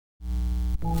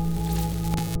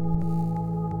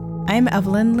I'm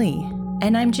Evelyn Lee.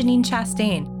 And I'm Janine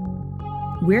Chastain.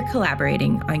 We're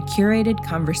collaborating on curated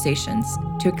conversations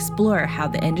to explore how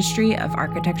the industry of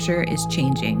architecture is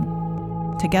changing.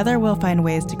 Together, we'll find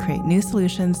ways to create new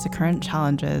solutions to current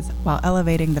challenges while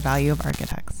elevating the value of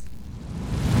architects.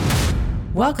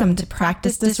 Welcome to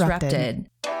Practice Disrupted.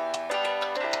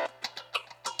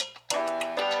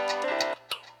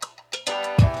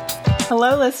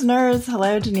 Hello, listeners.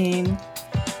 Hello, Janine.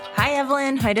 Hi,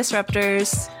 Evelyn. Hi,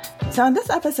 Disruptors. So in this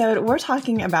episode, we're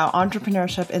talking about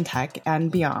entrepreneurship in tech and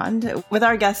beyond with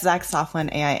our guest, Zach Soflin,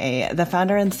 AIA, the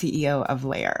founder and CEO of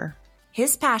Layer.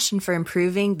 His passion for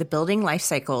improving the building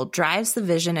lifecycle drives the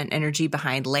vision and energy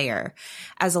behind Layer.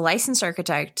 As a licensed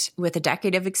architect with a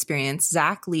decade of experience,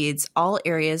 Zach leads all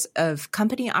areas of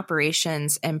company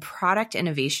operations and product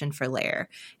innovation for Layer.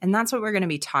 And that's what we're going to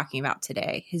be talking about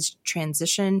today, his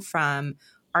transition from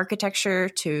architecture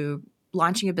to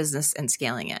launching a business and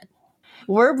scaling it.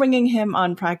 We're bringing him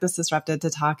on Practice Disrupted to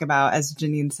talk about, as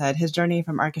Janine said, his journey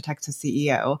from architect to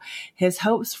CEO, his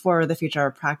hopes for the future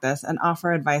of practice, and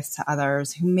offer advice to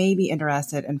others who may be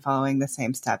interested in following the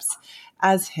same steps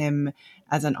as him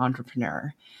as an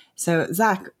entrepreneur. So,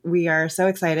 Zach, we are so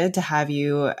excited to have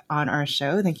you on our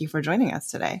show. Thank you for joining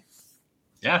us today.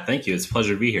 Yeah, thank you. It's a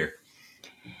pleasure to be here.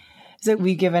 So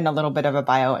we've given a little bit of a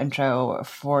bio intro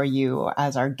for you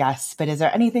as our guest, but is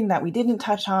there anything that we didn't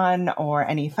touch on or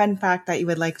any fun fact that you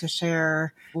would like to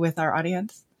share with our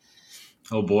audience?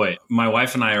 Oh boy. My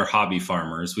wife and I are hobby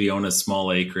farmers. We own a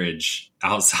small acreage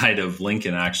outside of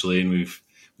Lincoln, actually, and we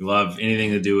love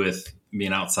anything to do with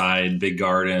being outside, big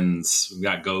gardens. We've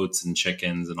got goats and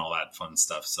chickens and all that fun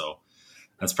stuff. So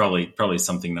that's probably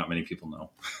something not many people know.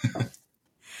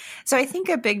 So I think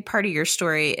a big part of your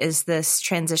story is this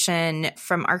transition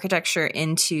from architecture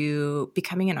into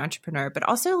becoming an entrepreneur, but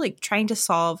also like trying to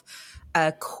solve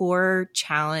a core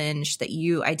challenge that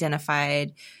you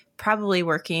identified probably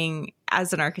working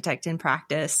as an architect in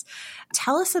practice.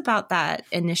 Tell us about that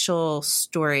initial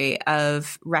story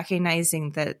of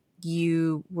recognizing that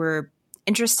you were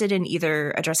interested in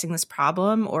either addressing this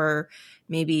problem or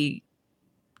maybe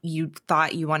you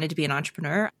thought you wanted to be an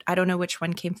entrepreneur. I don't know which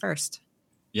one came first.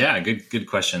 Yeah, good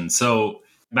question. So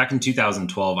back in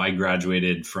 2012, I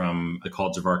graduated from the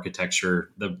College of Architecture.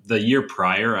 The year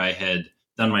prior, I had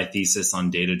done my thesis on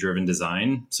data-driven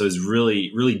design. So I was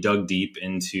really dug deep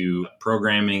into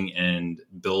programming and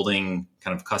building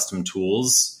kind of custom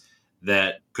tools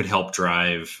that could help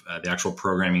drive the actual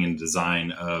programming and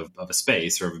design of a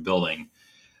space or of a building.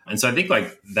 And so I think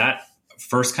like that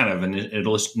first kind of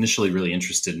it initially really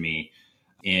interested me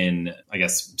in, I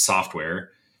guess,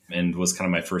 software, and was kind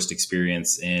of my first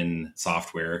experience in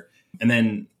software. And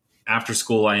then after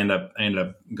school, I ended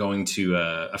up going to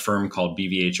a firm called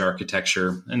BVH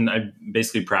Architecture, and I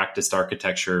basically practiced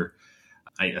architecture.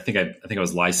 I think I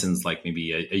was licensed like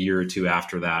maybe a year or two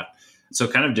after that. So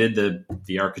kind of did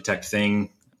the architect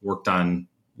thing, worked on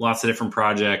lots of different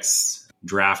projects,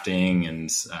 drafting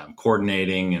and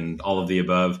coordinating and all of the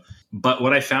above. But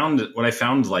what I found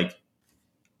like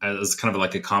as kind of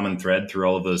like a common thread through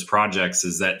all of those projects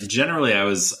is that generally I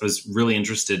was really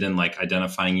interested in like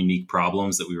identifying unique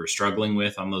problems that we were struggling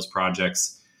with on those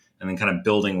projects and then kind of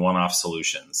building one-off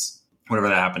solutions, whatever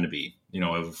that happened to be. You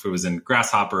know, if it was in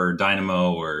Grasshopper or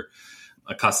Dynamo or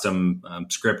a custom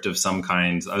script of some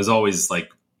kind, I was always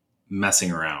like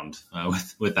messing around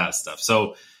with that stuff.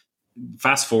 So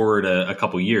fast forward a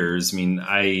couple years, I mean,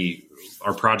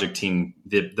 our project team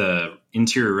did the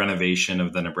interior renovation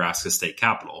of the Nebraska State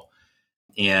Capitol.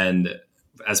 And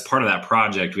as part of that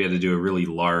project, we had to do a really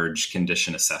large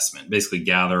condition assessment, basically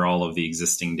gather all of the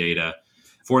existing data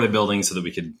for the building so that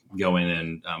we could go in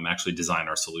and actually design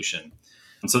our solution.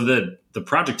 And so the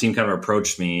project team kind of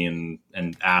approached me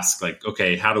and asked like,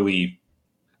 okay, how do we,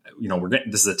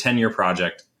 this is a 10-year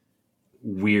project.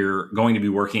 We're going to be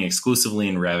working exclusively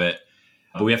in Revit,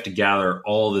 but we have to gather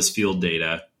all this field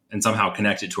data and somehow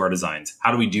connect it to our designs.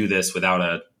 How do we do this without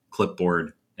a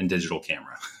clipboard and digital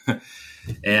camera?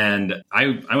 And I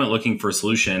went looking for a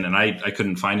solution, and I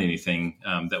couldn't find anything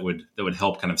that would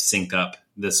help kind of sync up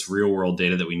this real world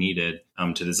data that we needed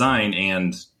to design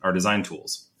and our design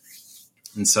tools.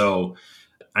 And so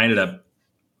I ended up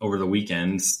over the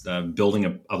weekend building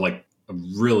a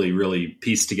really, really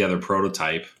pieced together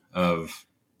prototype of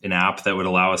an app that would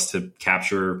allow us to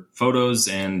capture photos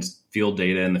and field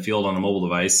data in the field on a mobile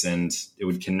device, and it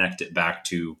would connect it back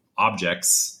to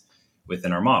objects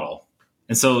within our model.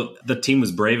 And so the team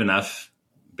was brave enough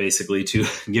basically to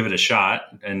give it a shot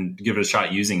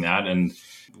using that. And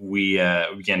we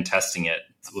began testing it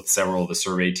with several of the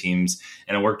survey teams,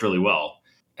 and it worked really well.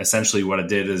 Essentially what it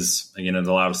did is, again, it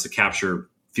allowed us to capture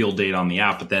field data on the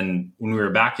app. But then when we were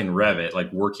back in Revit,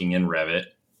 like working in Revit,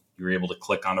 you were able to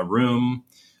click on a room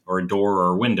or a door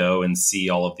or a window and see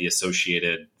all of the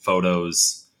associated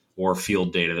photos or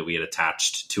field data that we had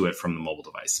attached to it from the mobile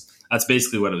device. That's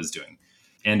basically what it was doing.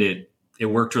 And it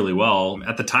worked really well.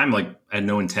 At the time, like I had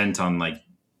no intent on like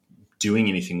doing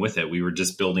anything with it. We were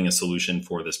just building a solution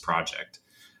for this project.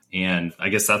 And I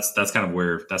guess that's kind of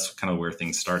where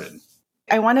things started.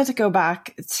 I wanted to go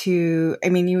back to, I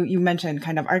mean, you mentioned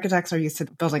kind of architects are used to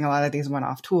building a lot of these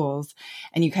one-off tools,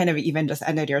 and you kind of even just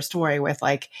ended your story with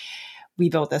like, we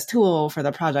built this tool for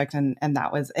the project and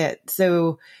that was it.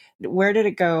 So where did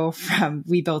it go from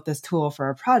we built this tool for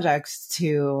a project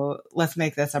to let's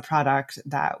make this a product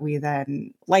that we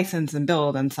then license and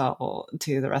build and sell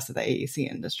to the rest of the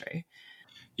AEC industry?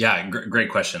 Yeah,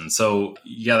 great question. So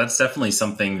yeah, that's definitely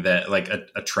something that like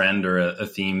a trend or a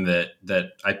theme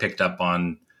that I picked up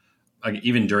on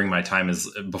even during my time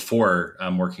before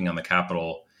working on the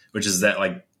Capitol, which is that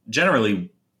like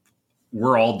generally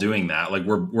we're all doing that. Like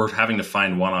we're having to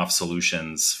find one-off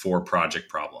solutions for project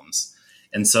problems.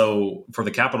 And so for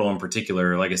the Capitol in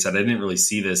particular, like I said, I didn't really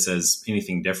see this as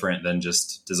anything different than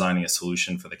just designing a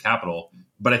solution for the Capitol.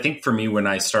 But I think for me, when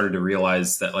I started to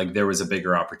realize that like there was a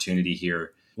bigger opportunity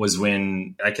here was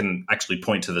when I can actually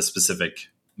point to the specific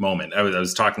moment. I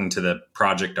was talking to the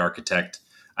project architect.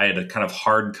 I had a kind of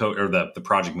hard code, or the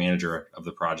project manager of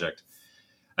the project.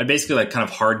 I basically like kind of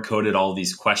hard coded all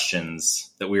these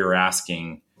questions that we were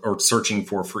asking or searching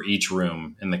for each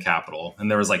room in the Capitol.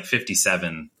 And there was like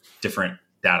 57 different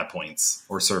data points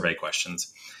or survey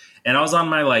questions. And I was on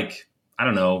my like, I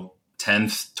don't know,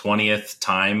 10th, 20th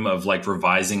time of like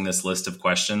revising this list of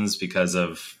questions because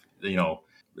of,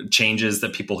 changes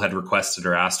that people had requested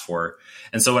or asked for.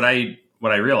 And so what I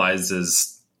realized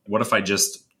is, what if I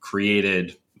just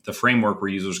created the framework where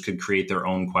users could create their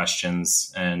own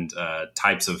questions and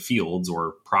types of fields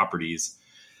or properties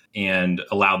and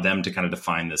allowed them to kind of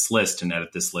define this list and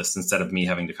edit this list instead of me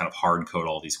having to kind of hard code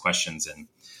all these questions in.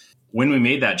 When we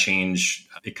made that change,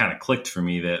 it kind of clicked for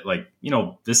me that like,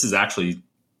 this is actually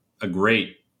a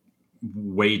great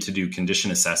way to do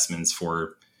condition assessments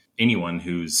for anyone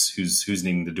who's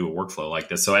needing to do a workflow like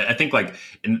this. So I think like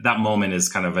in that moment is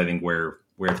kind of, I think where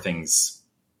things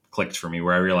clicked for me,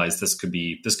 where I realized this could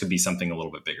be something a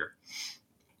little bit bigger.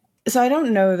 So I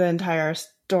don't know the entire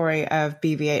story of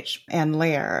BVH and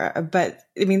Layer, but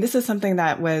I mean, this is something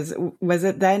that was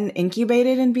it then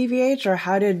incubated in BVH,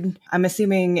 or I'm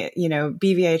assuming,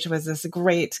 BVH was this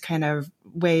great kind of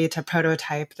way to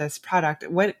prototype this product.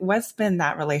 What's been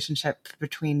that relationship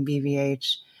between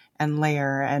BVH and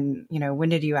Layer, and when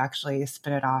did you actually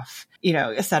spin it off,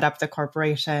 set up the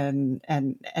corporation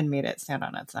and made it stand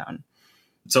on its own?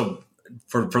 So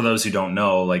for those who don't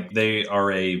know, like they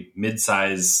are a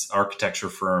mid-size architecture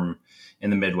firm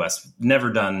in the Midwest.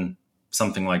 Never done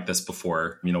something like this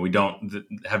before. We did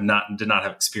not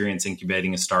have experience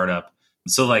incubating a startup.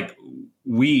 So like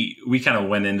we kind of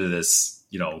went into this,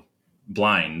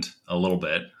 blind a little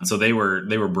bit. So they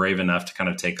were brave enough to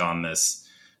kind of take on this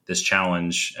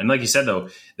challenge. And like you said, though,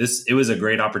 it was a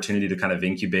great opportunity to kind of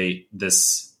incubate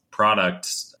this product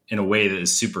in a way that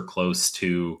is super close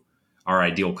to our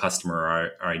ideal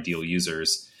customer, our ideal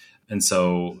users. And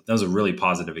so that was a really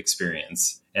positive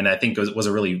experience. And I think it was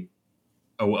a really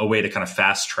a way to kind of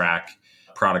fast track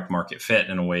product market fit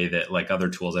in a way that like other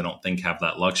tools, I don't think have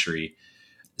that luxury.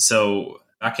 So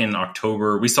back in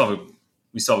October, we still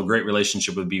have a great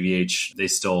relationship with BVH. They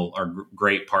still are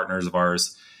great partners of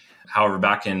ours. However,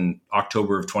 back in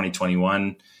October of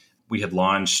 2021, we had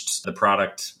launched the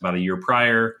product about a year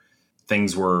prior.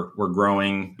 Things were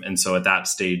growing. And so at that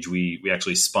stage, we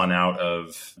actually spun out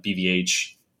of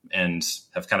BVH and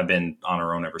have kind of been on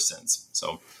our own ever since.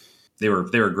 So they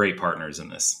were great partners in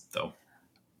this, though.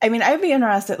 I mean, I'd be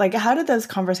interested, like, how did those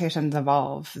conversations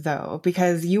evolve, though?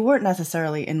 Because you weren't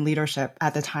necessarily in leadership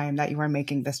at the time that you were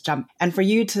making this jump. And for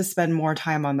you to spend more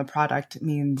time on the product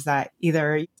means that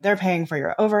either they're paying for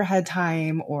your overhead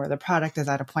time or the product is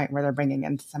at a point where they're bringing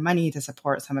in some money to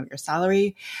support some of your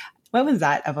salary. What was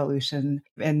that evolution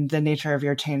in the nature of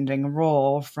your changing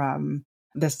role from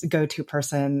this go-to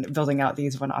person building out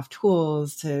these one-off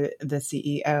tools to the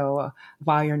CEO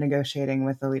while you're negotiating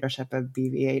with the leadership of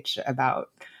BVH about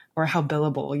or how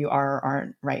billable you are or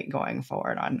aren't right going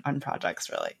forward on projects?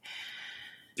 Really,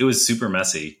 it was super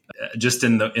messy, just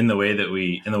in the way that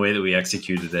we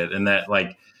executed it, and that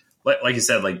like you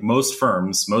said, like most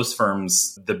firms,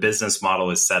 the business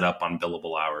model is set up on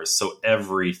billable hours, so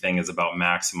everything is about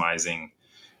maximizing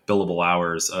billable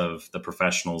hours of the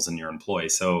professionals in your employee.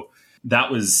 So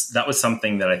that was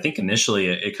something that I think initially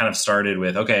it kind of started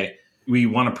with, okay, we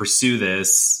want to pursue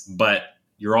this, but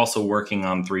you're also working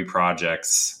on 3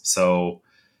 projects. So,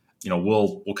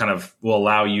 we'll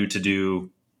allow you to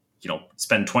do,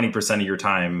 spend 20% of your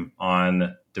time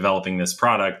on developing this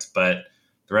product, but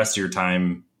the rest of your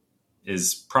time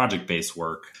is project-based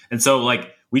work. And so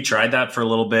we tried that for a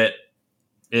little bit.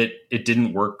 It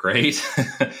didn't work great,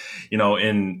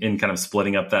 in kind of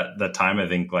splitting up that time. I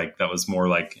think that was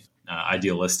more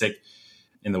idealistic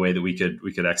in the way that we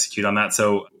could execute on that.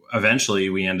 So eventually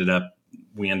we ended up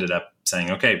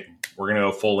saying, okay, we're going to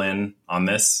go full in on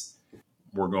this.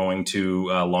 We're going to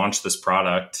launch this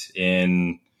product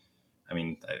in,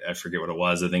 I forget what it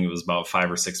was. I think it was about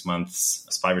 5 or 6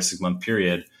 months, 5 or 6 month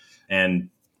period, and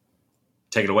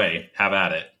take it away, have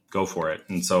at it, go for it.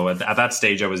 And so at that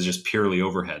stage, I was just purely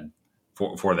overhead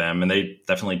for them. And they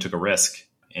definitely took a risk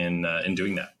in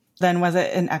doing that. Then was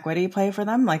it an equity play for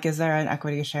them? Is there an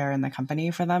equity share in the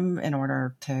company for them in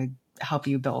order to help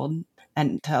you build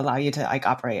and to allow you to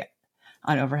operate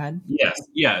on overhead? Yes.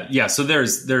 Yeah. So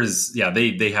there's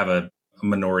they have a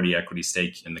minority equity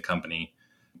stake in the company.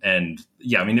 And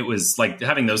it was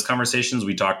having those conversations.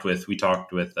 We talked with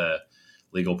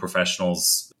legal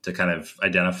professionals to kind of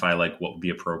identify what would be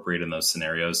appropriate in those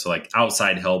scenarios. So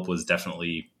outside help was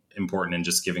definitely important in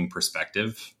just giving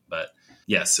perspective, but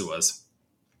yes, it was.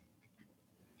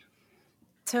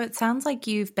 So it sounds like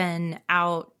you've been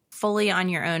out fully on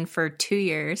your own for 2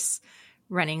 years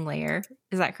running Layer.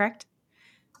 Is that correct?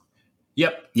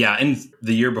 Yep. Yeah. And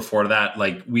the year before that,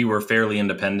 we were fairly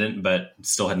independent, but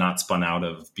still had not spun out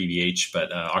of BVH.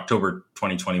 But October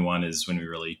 2021 is when we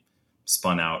really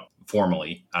spun out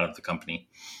formally out of the company.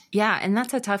 Yeah. And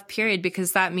that's a tough period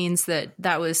because that means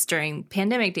that was during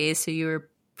pandemic days. So you were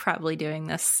probably doing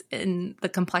this in the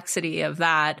complexity of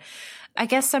that. I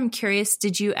guess I'm curious,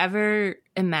 did you ever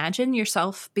imagine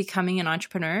yourself becoming an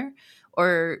entrepreneur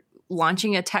or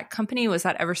launching a tech company? Was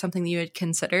that ever something you had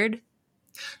considered?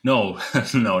 No,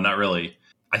 not really.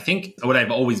 I think what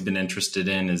I've always been interested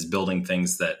in is building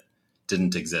things that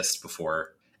didn't exist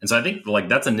before. And so I think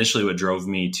that's initially what drove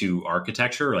me to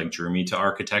architecture, drew me to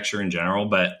architecture in general.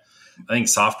 But I think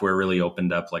software really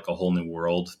opened up a whole new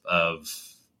world of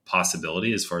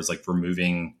possibility as far as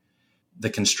removing the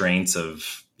constraints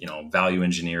of, value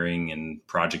engineering and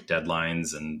project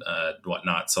deadlines and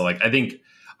whatnot. So I think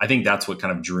that's what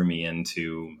kind of drew me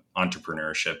into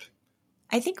entrepreneurship.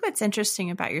 I think what's interesting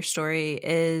about your story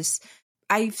is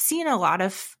I've seen a lot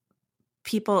of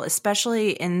people,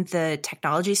 especially in the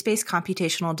technology space,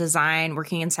 computational design,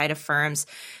 working inside of firms,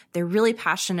 they're really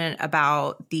passionate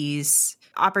about these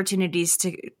opportunities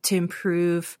to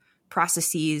improve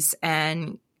processes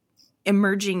and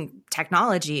emerging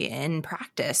technology in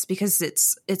practice because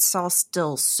it's all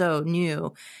still so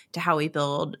new to how we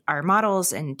build our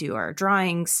models and do our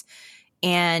drawings.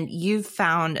 And you've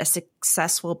found a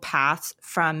successful path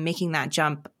from making that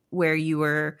jump where you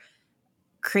were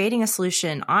creating a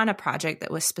solution on a project that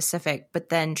was specific, but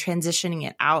then transitioning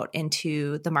it out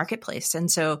into the marketplace. And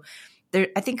so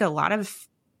I think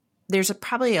there's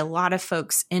probably a lot of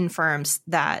folks in firms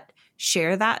that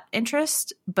share that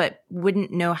interest, but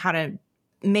wouldn't know how to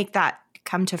make that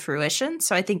come to fruition.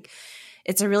 So I think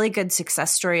it's a really good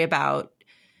success story about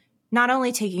not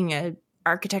only taking a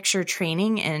architecture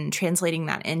training and translating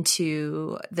that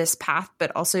into this path,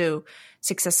 but also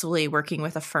successfully working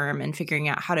with a firm and figuring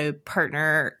out how to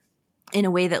partner in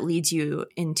a way that leads you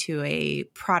into a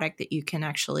product that you can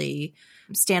actually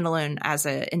stand alone as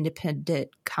an independent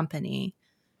company.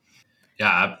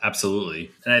 Yeah,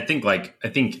 absolutely. And I think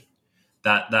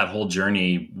that whole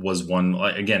journey was one,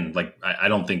 again, I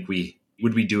don't think we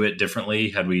do it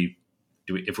differently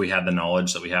if we had the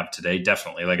knowledge that we have today.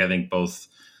 Definitely. I think both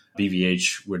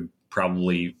BVH would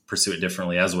probably pursue it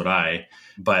differently, as would I.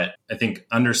 But I think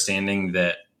understanding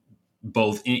that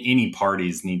both any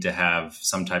parties need to have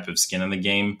some type of skin in the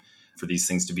game for these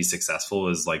things to be successful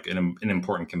is an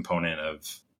important component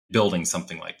of building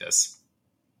something like this.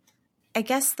 I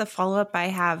guess the follow-up I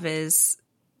have is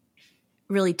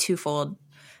really twofold.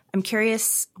 I'm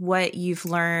curious what you've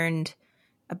learned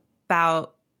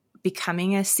about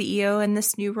becoming a CEO in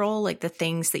this new role, the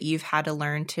things that you've had to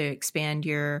learn to expand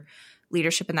your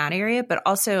leadership in that area. But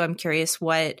also I'm curious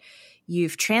what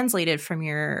you've translated from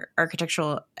your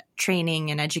architectural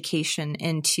training and education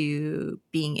into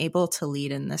being able to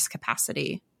lead in this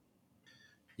capacity.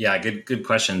 Yeah, good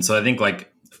question. So I think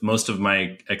most of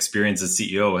my experience as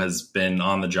CEO has been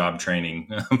on the job training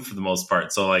for the most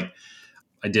part. So I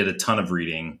did a ton of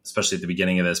reading, especially at the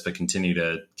beginning of this, but continue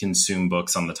to consume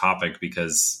books on the topic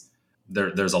because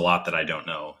there's a lot that I don't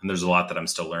know. And there's a lot that I'm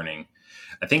still learning.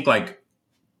 I think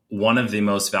one of the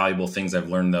most valuable things I've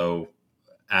learned though,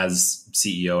 as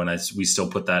CEO, and we still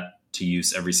put that to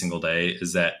use every single day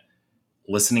is that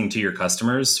listening to your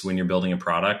customers when you're building a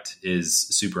product is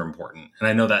super important. And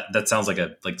I know that sounds like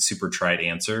a super trite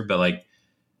answer, but like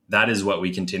that is what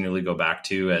we continually go back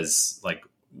to as like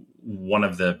one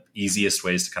of the easiest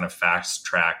ways to kind of fast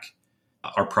track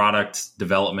our product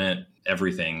development,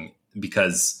 everything.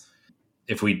 Because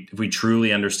if we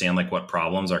truly understand like what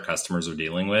problems our customers are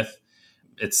dealing with,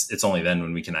 it's only then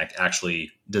when we can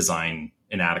actually design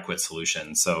an adequate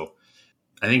solution. So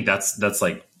I think that's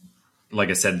like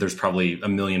I said, there's probably a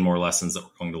million more lessons that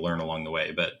we're going to learn along the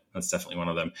way, but that's definitely one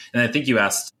of them. And I think you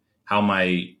asked how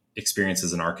my experience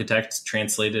as an architect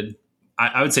translated.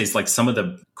 I would say it's like some of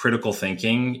the critical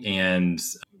thinking and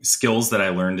skills that I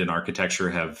learned in architecture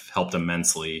have helped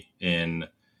immensely in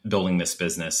building this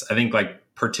business. I think like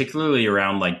particularly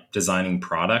around like designing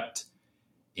product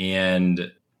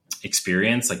and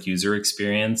experience, like user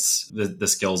experience, the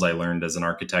skills I learned as an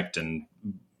architect and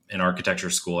in architecture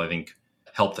school, I think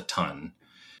helped a ton.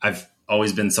 I've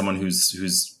always been someone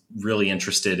who's really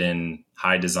interested in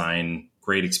high design,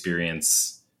 great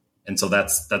experience. And so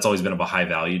that's always been of a high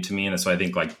value to me. And so I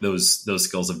think like those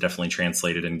skills have definitely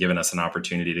translated and given us an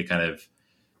opportunity to kind of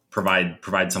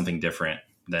provide something different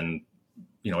than,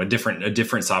 you know, a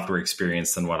different software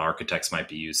experience than what architects might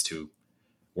be used to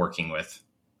working with.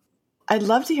 I'd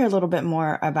love to hear a little bit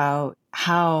more about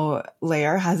how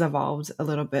Layer has evolved a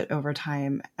little bit over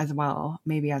time as well,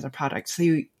 maybe as a product. So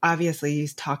you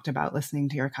talked about listening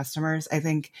to your customers. I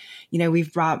think, you know,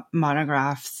 we've brought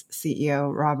Monograph's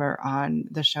CEO, Robert, on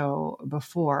the show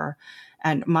before,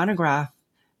 and Monograph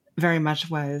very much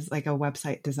was like a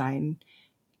website design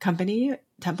company,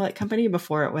 template company,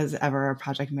 before it was ever a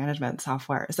project management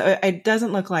software. So it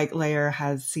doesn't look like Layer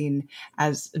has seen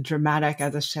as dramatic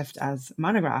as a shift as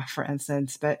Monograph, for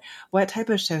instance. But what type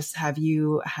of shifts have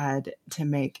you had to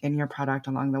make in your product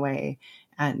along the way?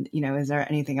 And, you know, is there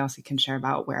anything else you can share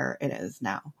about where it is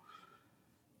now?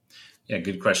 Yeah,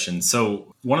 good question.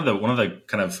 So one of the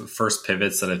kind of first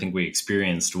pivots that I think we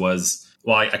experienced was,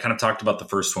 well, I kind of talked about the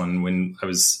first one when I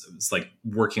was like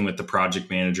working with the project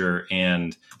manager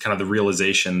and kind of the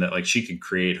realization that like she could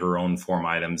create her own form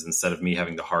items instead of me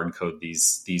having to hard code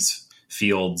these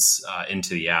fields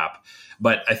into the app.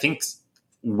 But I think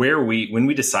when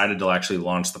we decided to actually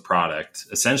launch the product,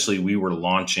 essentially we were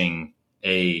launching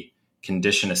a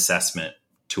condition assessment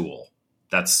tool.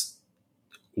 That's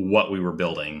what we were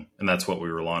building, and that's what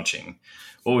we were launching.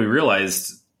 What we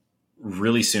realized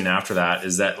really soon after that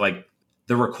is that like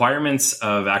the requirements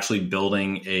of actually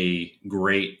building a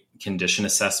great condition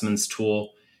assessments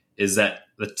tool is that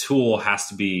the tool has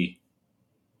to be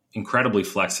incredibly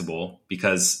flexible,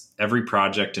 because every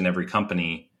project and every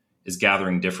company is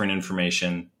gathering different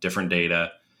information, different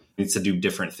data, needs to do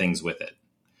different things with it.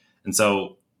 And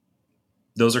so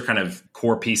those are kind of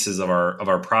core pieces of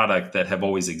our product that have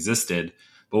always existed.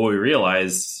 But what we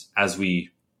realized as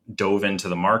we dove into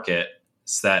the market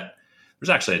is that there's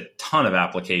actually a ton of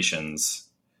applications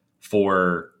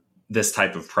for this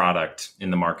type of product in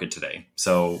the market today.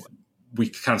 So we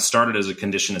kind of started as a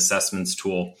condition assessments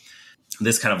tool.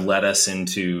 This kind of led us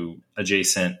into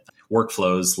adjacent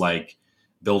workflows like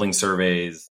building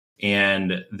surveys.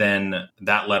 And then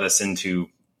that led us into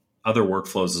other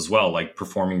workflows as well, like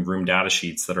performing room data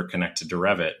sheets that are connected to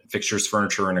Revit, fixtures,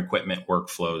 furniture, and equipment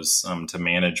workflows to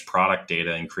manage product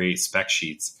data and create spec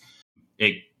sheets.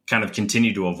 It kind of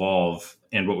continued to evolve.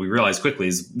 And what we realized quickly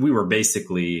is we were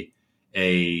basically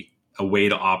a way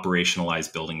to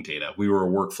operationalize building data. We were a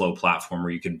workflow platform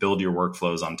where you could build your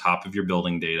workflows on top of your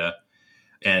building data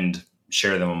and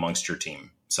share them amongst your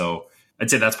team. So I'd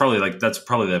say that's probably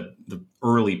the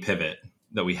early pivot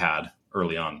that we had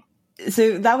early on.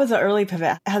 So that was an early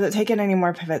pivot. Has it taken any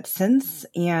more pivots since?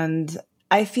 And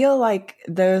I feel like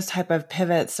those type of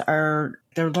pivots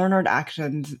they're learned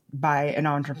actions by an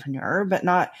entrepreneur,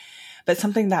 but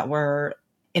something that we're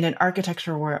in an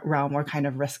architecture realm, we're kind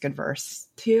of risk adverse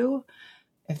to,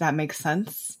 if that makes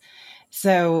sense.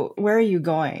 So where are you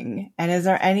going? And is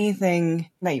there anything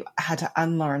that you had to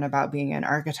unlearn about being an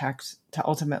architect to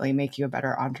ultimately make you a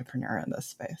better entrepreneur in this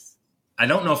space? I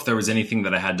don't know if there was anything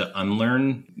that I had to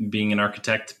unlearn being an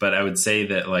architect, but I would say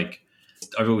that like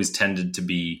I've always tended to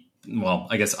be, well,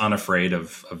 I guess unafraid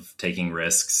of taking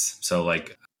risks. So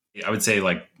like I would say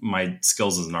like my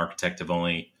skills as an architect have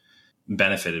only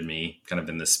benefited me kind of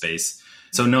in this space.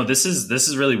 So no, this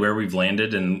is really where we've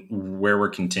landed and where we're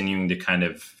continuing to kind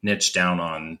of niche down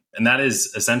on. And that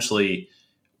is essentially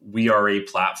we are a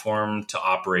platform to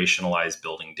operationalize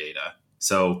building data.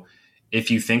 So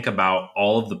if you think about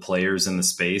all of the players in the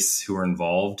space who are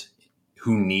involved,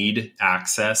 who need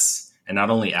access, and not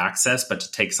only access, but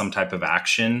to take some type of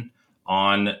action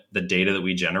on the data that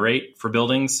we generate for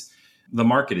buildings, the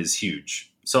market is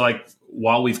huge. So like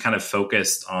while we've kind of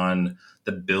focused on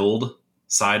the build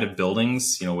side of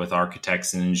buildings, with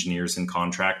architects and engineers and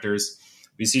contractors,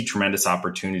 we see tremendous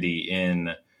opportunity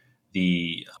in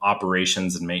the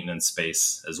operations and maintenance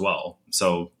space as well.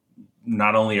 So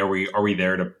not only are we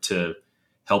there to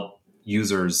help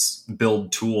users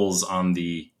build tools on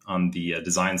the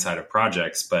design side of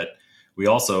projects, but we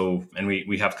also, and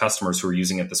we have customers who are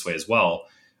using it this way as well,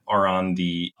 are on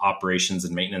the operations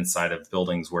and maintenance side of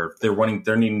buildings where they're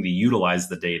needing to utilize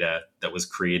the data that was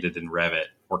created in Revit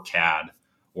or CAD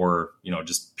or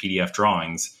just PDF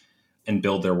drawings and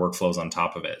build their workflows on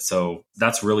top of it. So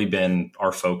that's really been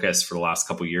our focus for the last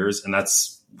couple of years, and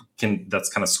that's kind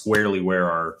of squarely where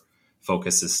our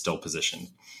focus is still positioned.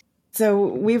 So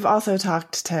we've also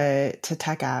talked to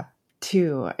TechApp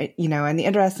too, and the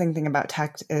interesting thing about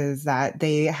Tech is that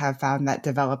they have found that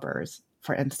developers,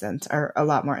 for instance, are a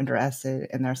lot more interested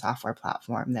in their software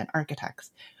platform than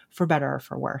architects, for better or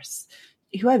for worse.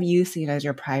 Who have you seen as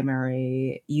your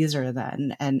primary user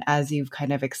then? And as you've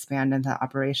kind of expanded the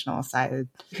operational side,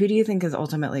 who do you think is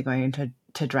ultimately going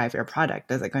to drive your product?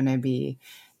 Is it going to be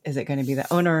the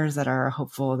owners that are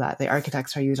hopeful that the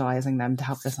architects are utilizing them to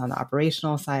help us on the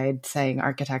operational side, saying,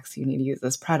 architects, you need to use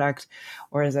this product?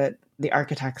 Or is it the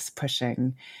architects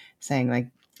pushing, saying like,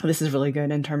 this is really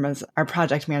good in terms of our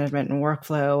project management and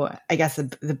workflow? I guess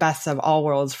the best of all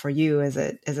worlds for you, is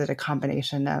it a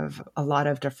combination of a lot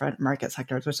of different market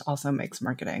sectors, which also makes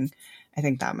marketing, I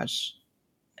think, that much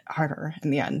harder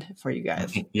in the end for you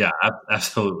guys? Yeah,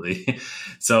 absolutely.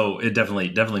 So it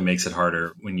definitely makes it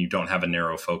harder when you don't have a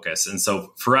narrow focus. And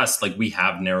so for us, like, we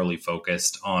have narrowly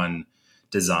focused on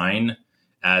design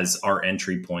as our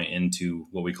entry point into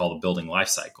what we call the building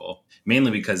lifecycle,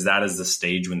 mainly because that is the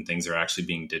stage when things are actually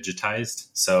being digitized.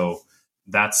 So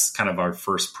that's kind of our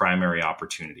first primary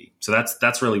opportunity. So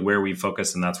that's really where we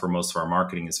focus, and that's where most of our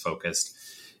marketing is focused,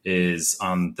 is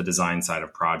on the design side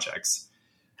of projects.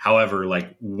 However,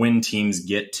 like when teams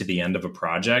get to the end of a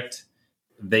project,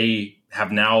 they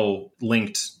have now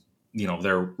linked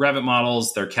their Revit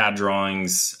models, their CAD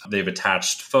drawings, they've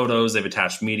attached photos, they've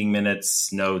attached meeting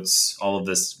minutes, notes, all of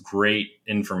this great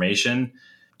information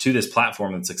to this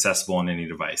platform that's accessible on any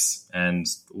device. And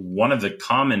one of the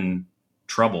common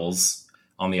troubles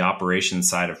on the operations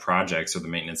side of projects or the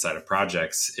maintenance side of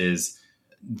projects is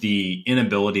the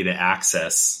inability to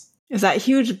access. Is that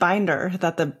huge binder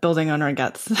that the building owner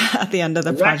gets at the end of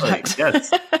the project?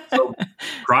 Yes. So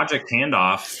project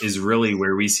handoff is really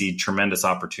where we see tremendous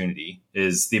opportunity,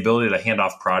 is the ability to hand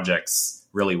off projects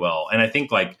really well. And I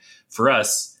think like for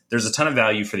us, there's a ton of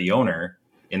value for the owner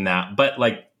in that. But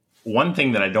like one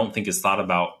thing that I don't think is thought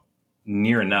about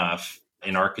near enough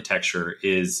in architecture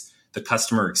is the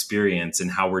customer experience and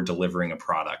how we're delivering a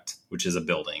product, which is a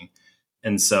building.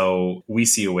 And so we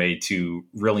see a way to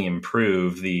really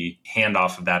improve the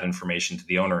handoff of that information to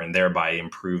the owner and thereby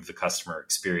improve the customer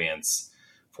experience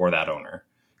for that owner.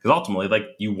 Because ultimately, like,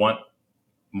 you want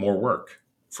more work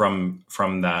from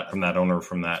that owner,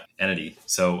 from that entity.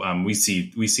 So we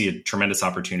see a tremendous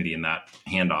opportunity in that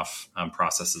handoff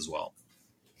process as well.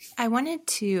 I wanted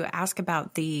to ask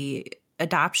about the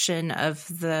adoption of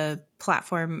the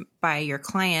platform by your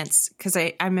clients, because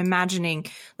I'm imagining,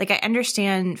 like, I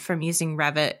understand from using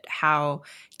Revit how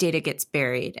data gets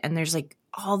buried, and there's like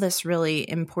all this really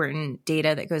important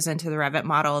data that goes into the Revit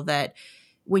model that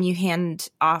when you hand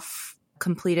off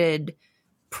completed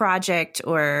project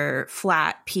or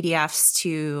flat PDFs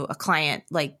to a client,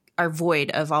 like, are void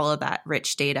of all of that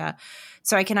rich data.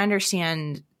 So I can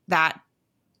understand that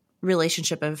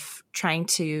relationship of trying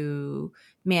to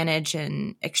manage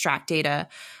and extract data.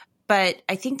 But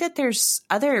I think that there's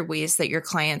other ways that your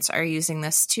clients are using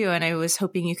this too. And I was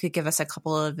hoping you could give us a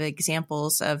couple of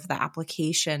examples of the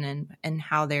application and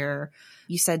how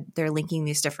you said they're linking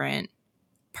these different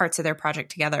parts of their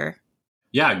project together.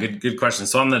 Yeah, good question.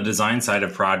 So on the design side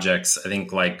of projects, I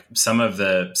think like some of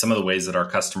the ways that our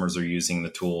customers are using the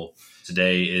tool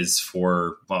today is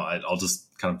for, well, I'll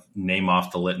just kind of name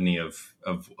off the litany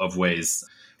of ways.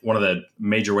 One of the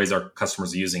major ways our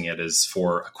customers are using it is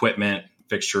for equipment,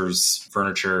 fixtures,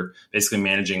 furniture, basically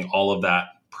managing all of that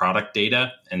product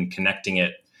data and connecting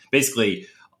it. Basically,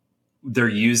 they're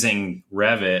using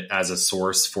Revit as a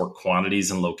source for quantities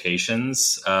and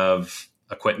locations of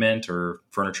equipment or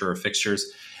furniture or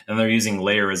fixtures. And they're using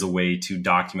Layer as a way to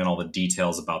document all the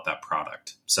details about that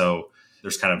product. So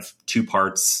there's kind of two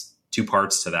parts to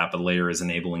that, but Layer is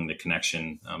enabling the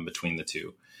connection between the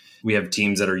two. We have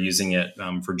teams that are using it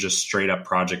for just straight up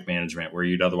project management, where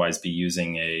you'd otherwise be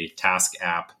using a task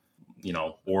app,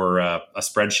 or a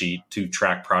spreadsheet to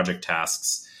track project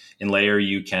tasks. In Layer,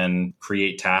 you can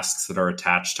create tasks that are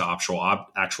attached to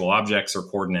actual objects or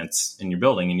coordinates in your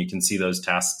building, and you can see those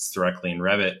tasks directly in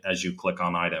Revit as you click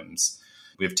on items.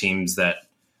 We have teams that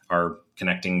are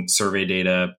connecting survey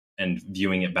data and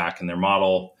viewing it back in their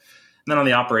model. And then on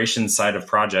the operations side of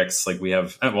projects, like we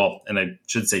have, and I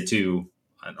should say too,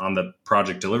 on the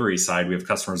project delivery side, we have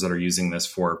customers that are using this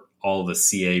for all the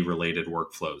CA related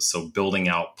workflows. So building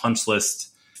out punch list,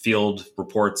 field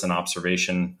reports and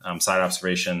observation, site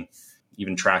observation,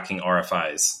 even tracking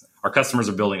RFIs. Our customers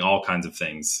are building all kinds of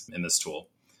things in this tool.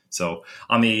 So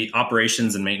on the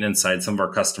operations and maintenance side, some of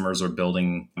our customers are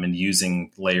building and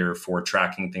using Layer for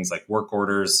tracking things like work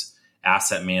orders,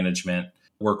 asset management,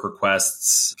 work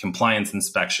requests, compliance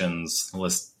inspections. The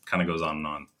list kind of goes on and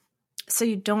on. So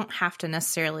you don't have to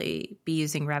necessarily be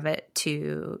using Revit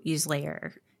to use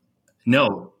Layer.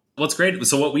 No. What's great,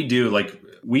 so what we do, like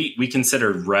we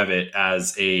consider Revit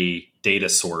as a data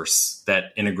source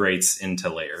that integrates into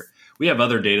Layer. We have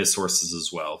other data sources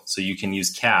as well. So you can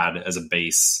use CAD as a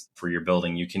base for your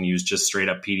building. You can use just straight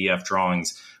up PDF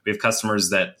drawings. We have customers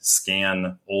that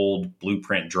scan old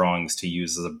blueprint drawings to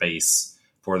use as a base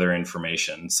for their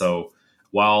information. So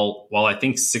while I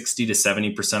think 60 to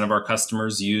 70% of our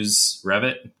customers use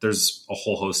Revit, there's a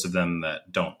whole host of them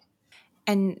that don't.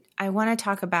 And I want to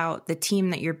talk about the team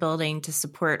that you're building to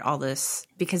support all this,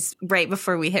 because right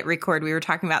before we hit record, we were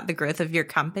talking about the growth of your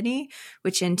company,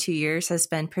 which in 2 years has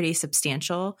been pretty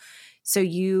substantial. So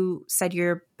you said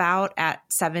you're about at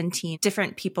 17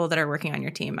 different people that are working on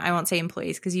your team. I won't say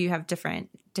employees because you have different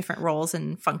roles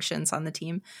and functions on the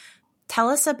team. Tell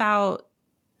us about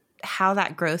how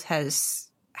that growth has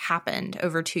happened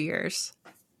over 2 years.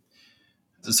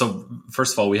 So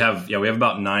first of all, we have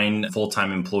about 9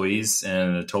 full-time employees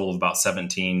and a total of about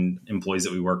 17 employees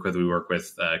that we work with. We work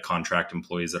with contract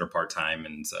employees that are part-time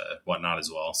and whatnot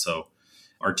as well. So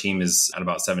our team is at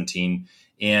about 17.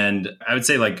 And I would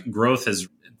say like growth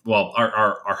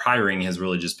our hiring has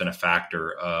really just been a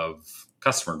factor of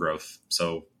customer growth.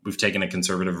 So we've taken a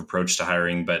conservative approach to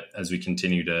hiring, but as we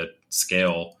continue to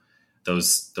scale,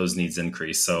 those needs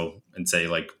increase. So I'd say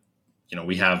like,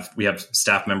 we have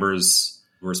staff members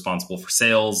responsible for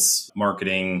sales,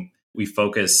 marketing. We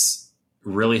focus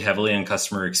really heavily on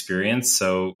customer experience.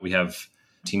 So we have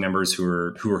team members who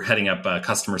are heading up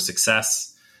customer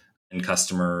success and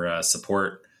customer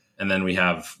support. And then we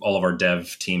have all of our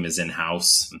dev team is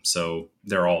in-house. So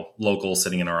they're all local,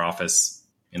 sitting in our office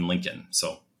in Lincoln.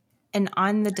 And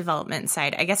on the development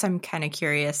side, I guess I'm kind of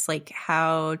curious, like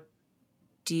how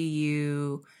do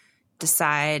you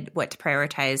decide what to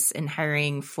prioritize in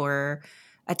hiring for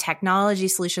a technology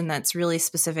solution that's really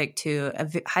specific to a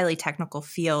highly technical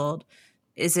field?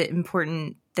 Is it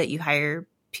important that you hire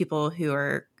people who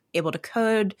are able to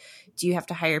code? Do you have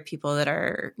to hire people that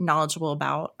are knowledgeable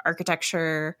about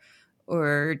architecture?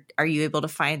 Or are you able to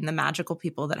find the magical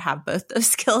people that have both those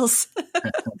skills?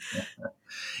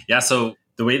 Yeah. So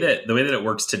the way that it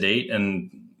works to date,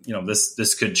 and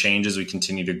this could change as we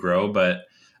continue to grow, but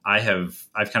I've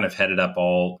kind of headed up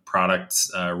all product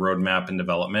roadmap and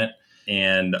development.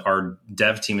 And our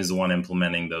dev team is the one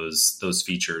implementing those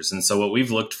features. And so what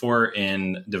we've looked for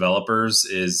in developers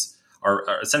are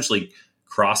essentially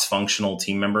cross-functional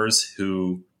team members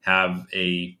who have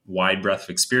a wide breadth of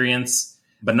experience,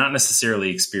 but not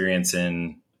necessarily experience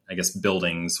in, I guess,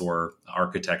 buildings or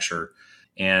architecture.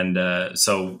 And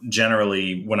so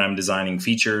generally, when I'm designing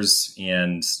features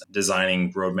and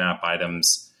designing roadmap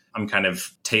items, I'm kind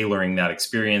of tailoring that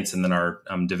experience, and then our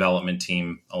development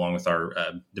team, along with our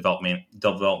development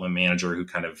manager, who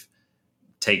kind of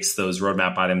takes those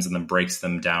roadmap items and then breaks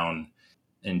them down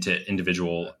into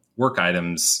individual work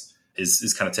items,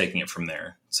 is kind of taking it from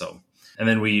there. So, and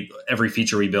then every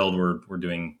feature we build, we're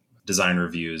doing design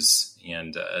reviews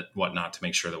and whatnot to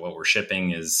make sure that what we're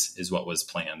shipping is what was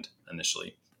planned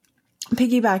initially.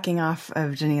 Piggybacking off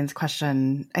of Janine's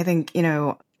question, I think,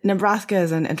 Nebraska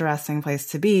is an interesting place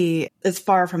to be. It's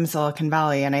far from Silicon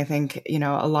Valley. And I think,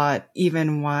 a lot,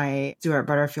 even why Stuart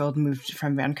Butterfield moved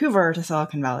from Vancouver to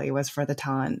Silicon Valley was for the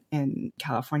talent in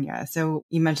California. So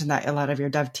you mentioned that a lot of your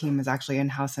dev team is actually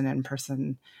in-house and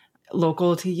in-person,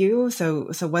 local to you.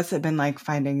 So what's it been like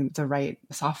finding the right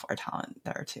software talent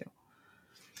there too?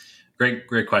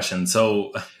 Great question.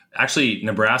 So actually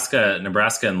Nebraska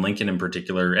and Lincoln in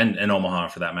particular, and Omaha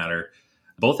for that matter,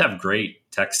 both have great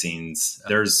tech scenes.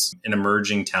 There's an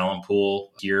emerging talent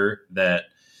pool here that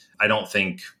I don't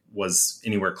think was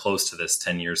anywhere close to this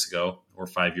 10 years ago or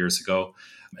 5 years ago.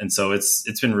 And so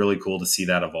it's been really cool to see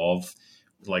that evolve.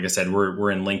 Like I said,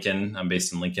 we're in Lincoln. I'm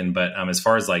based in Lincoln, but as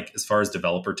far as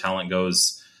developer talent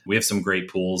goes, We have some great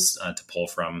pools to pull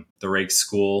from. The Rake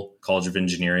School, College of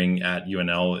Engineering at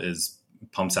UNL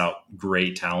pumps out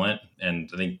great talent. And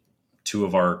I think 2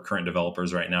 of our current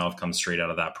developers right now have come straight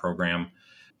out of that program.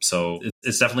 So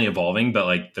it's definitely evolving, but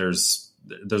like there's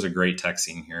a great tech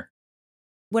scene here.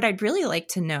 What I'd really like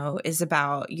to know is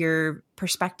about your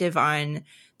perspective on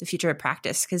the future of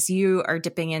practice, because you are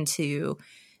dipping into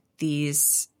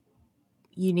these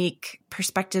unique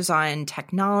perspectives on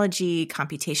technology,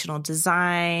 computational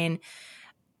design,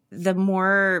 the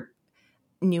more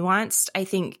nuanced, I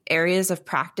think, areas of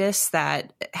practice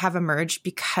that have emerged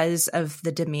because of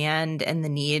the demand and the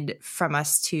need from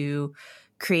us to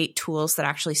create tools that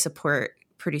actually support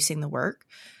producing the work.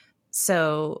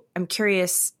 So I'm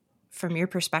curious, from your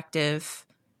perspective,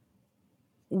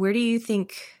 where do you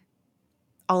think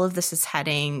all of this is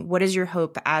heading? What is your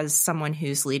hope as someone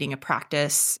who's leading a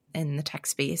practice in the tech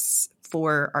space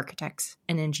for architects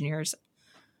and engineers?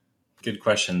 Good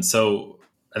question. So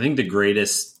I think the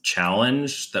greatest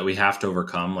challenge that we have to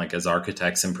overcome, like as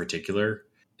architects in particular,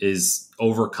 is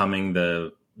overcoming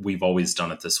the "we've always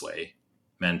done it this way"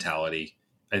 mentality.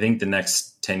 I think the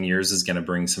next 10 years is going to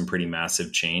bring some pretty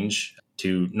massive change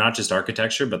to not just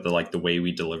architecture, but the way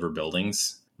we deliver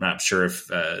buildings. I'm not sure if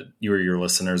you or your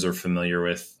listeners are familiar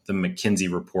with the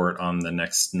McKinsey report on the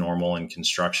next normal in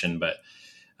construction, but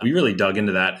we really dug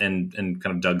into that and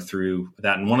kind of dug through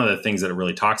that. And one of the things that it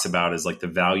really talks about is like the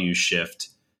value shift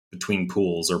between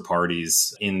pools or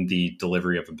parties in the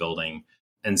delivery of a building.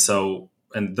 And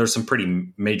there's some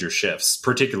pretty major shifts,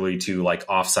 particularly to like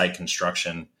offsite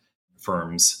construction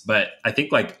firms. But I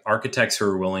think like architects who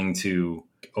are willing to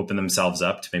open themselves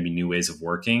up to maybe new ways of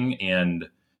working and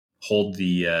hold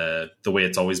the way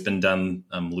it's always been done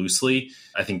loosely,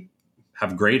 I think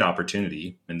have great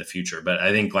opportunity in the future. But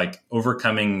I think like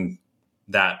overcoming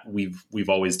that we've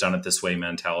always done it this way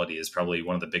mentality is probably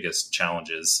one of the biggest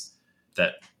challenges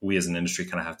that we as an industry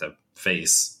kind of have to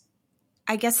face.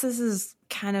 I guess this is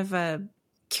kind of a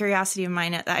curiosity of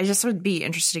mine. I just would be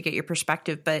interested to get your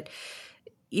perspective, but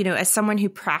as someone who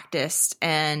practiced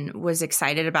and was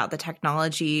excited about the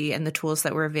technology and the tools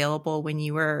that were available when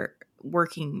you were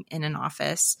working in an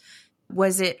office,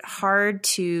 was it hard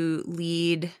to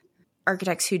lead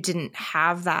architects who didn't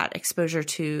have that exposure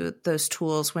to those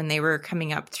tools when they were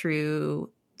coming up through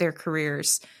their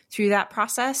careers through that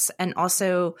process? And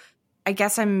also, I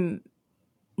guess I'm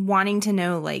wanting to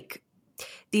know, like,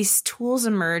 these tools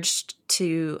emerged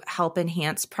to help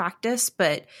enhance practice,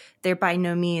 but they're by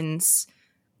no means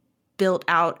built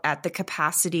out at the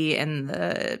capacity and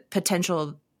the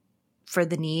potential for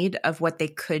the need of what they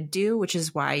could do, which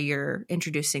is why you're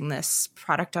introducing this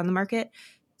product on the market.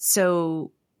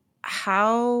 So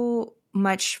how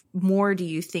much more do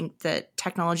you think that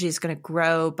technology is going to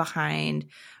grow behind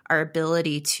our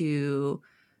ability to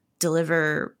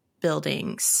deliver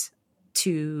buildings,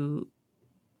 to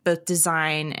both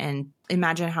design and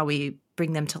imagine how we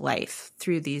bring them to life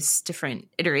through these different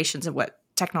iterations of what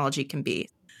technology can be?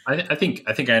 I think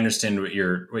I understand what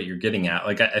you're getting at.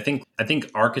 Like I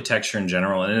think architecture in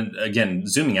general, and again,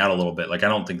 zooming out a little bit, like I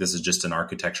don't think this is just an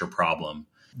architecture problem.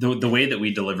 The way that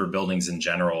we deliver buildings in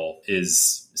general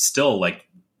is still like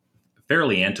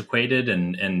fairly antiquated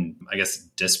and I guess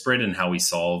disparate in how we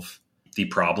solve the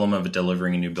problem of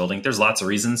delivering a new building. There's lots of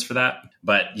reasons for that,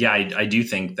 but yeah, I do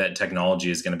think that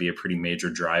technology is going to be a pretty major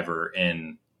driver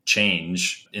in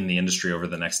change in the industry over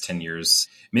the next 10 years,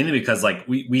 mainly because like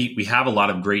we have a lot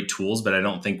of great tools, but I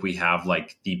don't think we have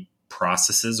like the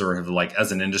processes or have like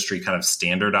as an industry kind of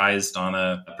standardized on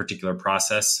a particular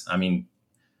process. I mean,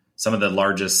 some of the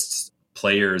largest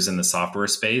players in the software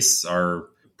space are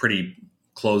pretty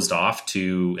closed off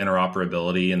to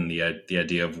interoperability and the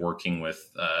idea of working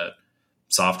with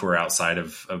software outside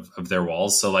of their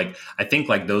walls. So like, I think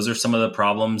like those are some of the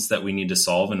problems that we need to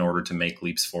solve in order to make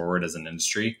leaps forward as an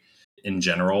industry in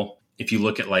general. If you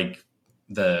look at like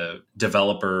the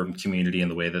developer community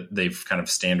and the way that they've kind of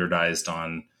standardized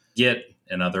on Git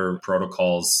and other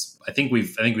protocols, I think we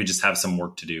just have some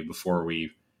work to do before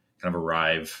we kind of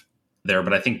arrive there.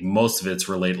 But I think most of it's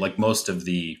related, like most of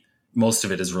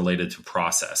it is related to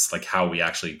process, like how we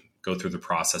actually go through the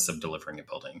process of delivering a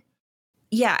building.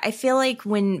 Yeah, I feel like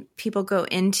when people go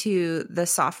into the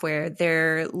software,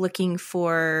 they're looking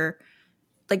for,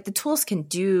 like, the tools can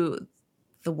do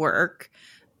the work,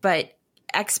 but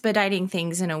expediting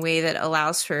things in a way that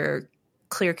allows for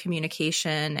clear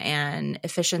communication and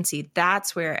efficiency,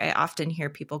 that's where I often hear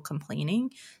people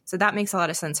complaining. So that makes a lot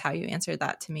of sense how you answered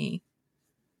that to me.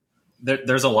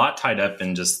 There's a lot tied up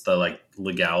in just the like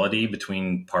legality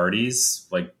between parties.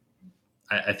 Like,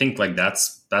 I think like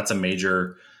that's a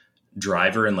major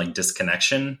driver and like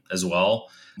disconnection as well.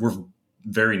 We're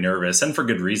very nervous, and for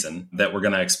good reason, that we're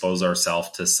going to expose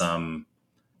ourselves to some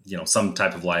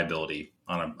type of liability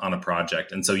on a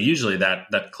project. And so usually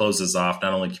that closes off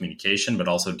not only communication, but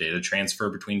also data transfer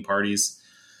between parties.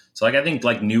 So I think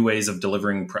new ways of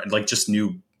delivering, just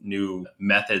new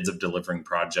methods of delivering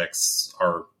projects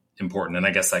are important. And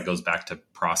I guess that goes back to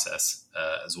process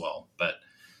as well. But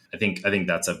I think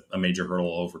that's a major hurdle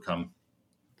to overcome.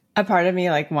 A part of me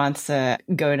wants to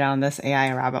go down this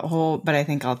AI rabbit hole, but I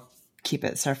think I'll keep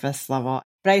it surface level.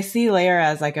 But I see Layer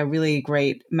as a really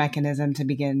great mechanism to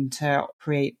begin to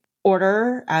create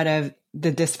order out of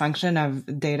the dysfunction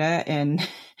of data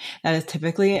that is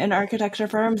typically in architecture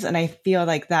firms. And I feel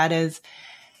like that is,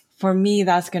 for me,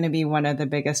 that's going to be one of the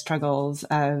biggest struggles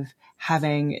of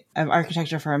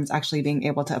architecture firms actually being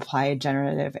able to apply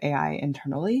generative AI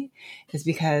internally, is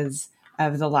because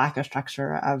of the lack of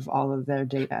structure of all of their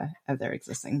data of their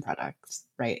existing products,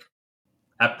 right?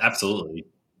 Absolutely.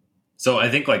 So I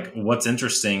think what's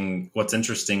interesting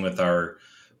with our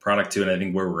product too, and I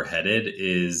think where we're headed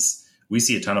is we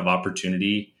see a ton of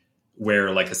opportunity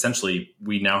where essentially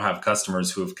we now have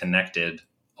customers who have connected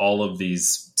all of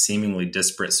these seemingly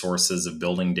disparate sources of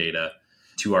building data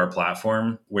to our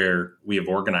platform where we have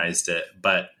organized it.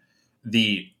 But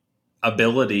the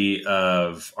ability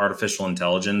of artificial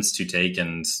intelligence to take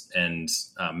and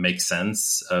make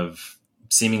sense of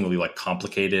seemingly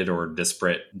complicated or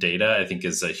disparate data, I think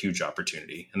is a huge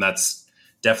opportunity. And that's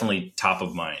definitely top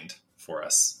of mind for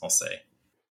us, I'll say.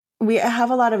 We have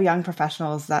a lot of young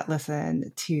professionals that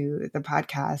listen to the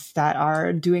podcast that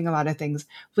are doing a lot of things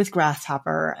with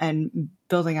Grasshopper and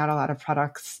building out a lot of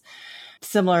products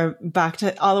similar, back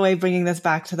to all the way, bringing this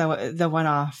back to the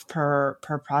one-off per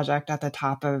project at the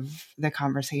top of the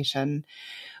conversation.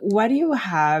 What do you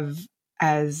have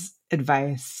as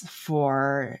advice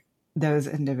for those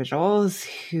individuals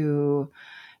who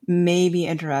may be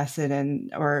interested in,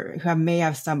 or who may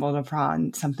have stumbled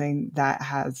upon something that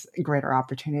has greater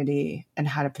opportunity, and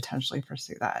how to potentially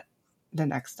pursue the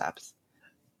next steps?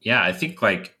 Yeah, I think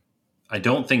I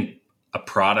don't think a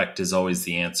product is always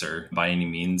the answer by any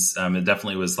means. It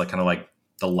definitely was the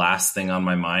last thing on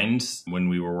my mind when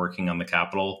we were working on the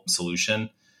capital solution.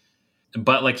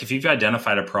 But if you've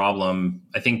identified a problem,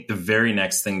 I think the very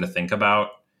next thing to think about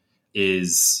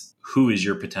is who is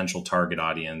your potential target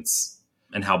audience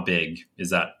and how big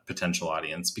is that potential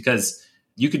audience? Because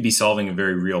you could be solving a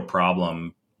very real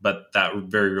problem, but that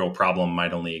very real problem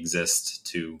might only exist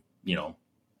to,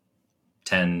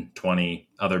 10, 20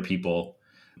 other people,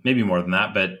 maybe more than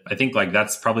that. But I think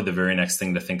that's probably the very next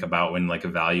thing to think about when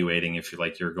evaluating if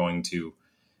you're going to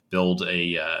build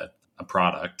a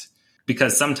product.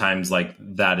 Because sometimes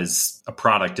that is a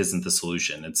product isn't the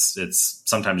solution. It's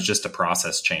sometimes just a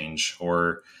process change,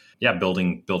 or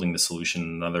building the solution,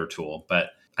 another tool. But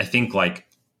I think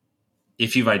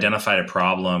if you've identified a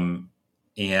problem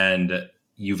and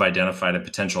you've identified a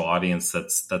potential audience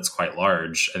that's quite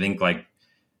large, I think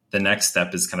the next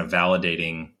step is kind of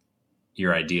validating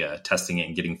your idea, testing it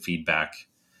and getting feedback.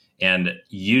 And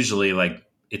usually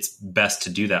it's best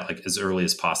to do that as early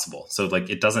as possible. So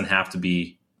it doesn't have to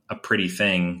be a pretty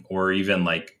thing or even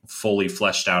fully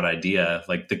fleshed out idea.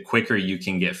 The quicker you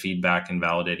can get feedback and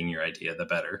validating your idea, the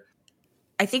better.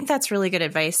 I think that's really good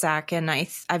advice, Zach. And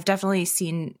I've definitely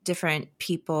seen different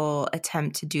people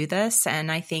attempt to do this.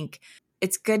 And I think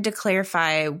it's good to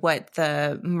clarify what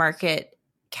the market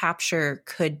capture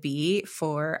could be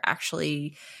for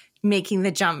actually making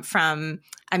the jump from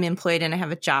I'm employed and I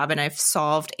have a job and I've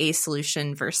solved a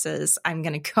solution versus I'm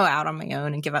going to go out on my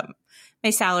own and give up my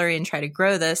salary and try to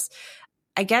grow this.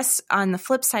 I guess on the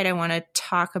flip side, I want to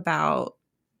talk about,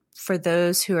 for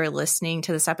those who are listening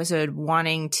to this episode,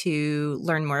 wanting to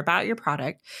learn more about your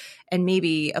product and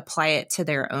maybe apply it to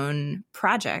their own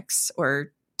projects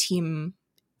or team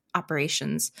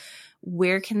operations,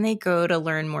 where can they go to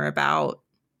learn more about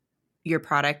your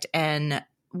product, and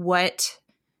what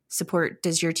support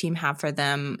does your team have for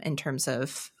them in terms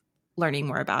of learning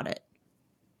more about it?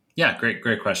 Yeah,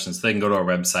 great questions. So they can go to our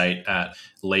website at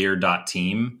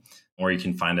layer.team, or you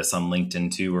can find us on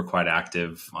LinkedIn too. We're quite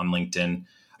active on LinkedIn.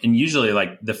 And usually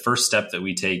the first step that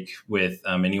we take with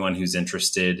anyone who's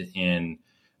interested in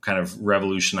kind of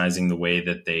revolutionizing the way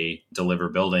that they deliver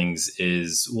buildings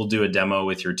is we'll do a demo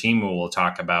with your team where we'll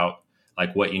talk about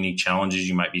what unique challenges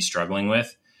you might be struggling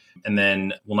with. And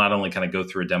then we'll not only kind of go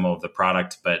through a demo of the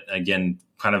product, but again,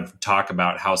 kind of talk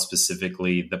about how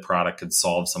specifically the product could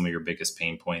solve some of your biggest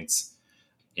pain points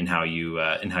in how you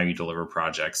deliver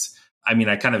projects. I mean,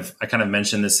 I kind of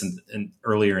mentioned this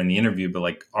earlier in the interview,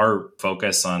 but our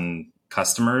focus on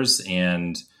customers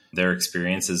and their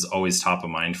experience is always top of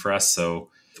mind for us. So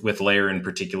with Layer in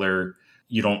particular,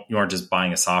 you aren't just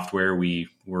buying a software.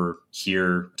 We're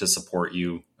here to support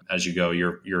you as you go.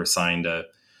 You're assigned a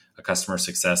customer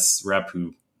success rep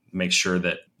who makes sure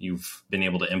that you've been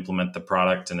able to implement the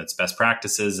product and its best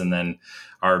practices. And then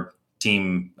our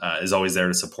team is always there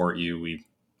to support you.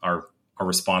 Our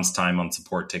response time on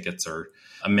support tickets are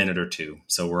a minute or two.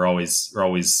 So we're always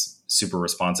super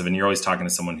responsive, and you're always talking to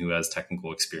someone who has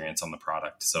technical experience on the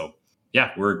product. So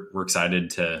yeah, we're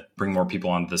excited to bring more people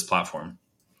onto this platform.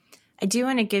 I do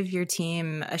want to give your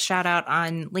team a shout out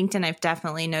on LinkedIn. I've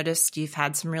definitely noticed you've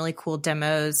had some really cool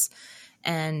demos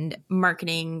and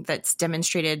marketing that's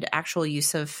demonstrated actual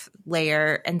use of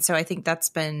Layer. And so I think that's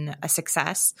been a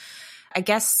success. I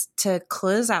guess to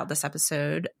close out this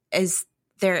episode, is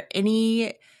there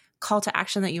any call to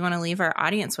action that you want to leave our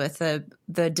audience with, the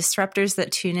disruptors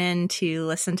that tune in to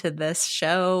listen to this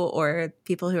show, or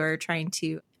people who are trying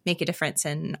to make a difference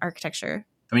in architecture?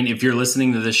 I mean, if you're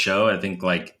listening to this show, I think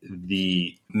like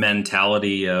the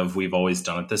mentality of we've always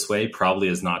done it this way probably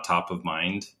is not top of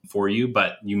mind for you,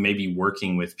 but you may be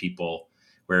working with people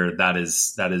where that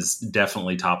is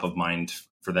definitely top of mind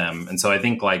for them. And so I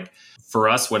think like for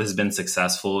us, what has been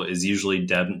successful is usually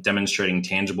demonstrating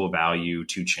tangible value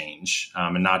to change,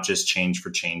 and not just change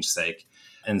for change's sake.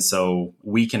 And so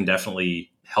we can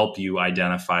definitely help you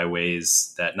identify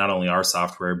ways that not only our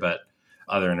software, but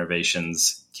other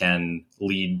innovations can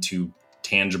lead to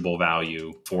tangible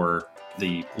value for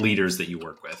the leaders that you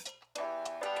work with.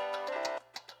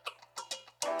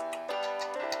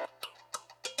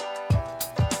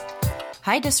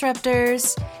 Hi,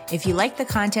 Disruptors. If you like the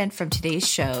content from today's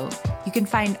show, you can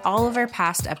find all of our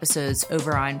past episodes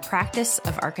over on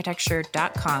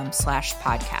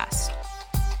practiceofarchitecture.com/podcast.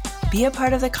 Be a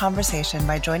part of the conversation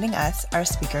by joining us, our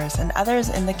speakers, and others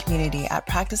in the community at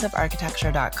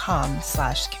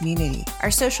practiceofarchitecture.com/community.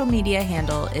 Our social media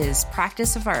handle is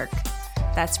Practice of Arch.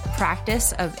 That's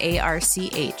Practice of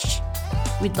ARCH.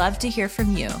 We'd love to hear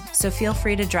from you, so feel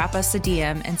free to drop us a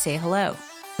DM and say hello.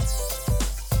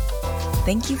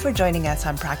 Thank you for joining us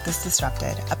on Practice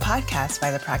Disrupted, a podcast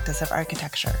by the Practice of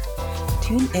Architecture.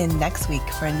 Tune in next week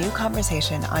for a new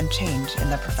conversation on change in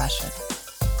the profession.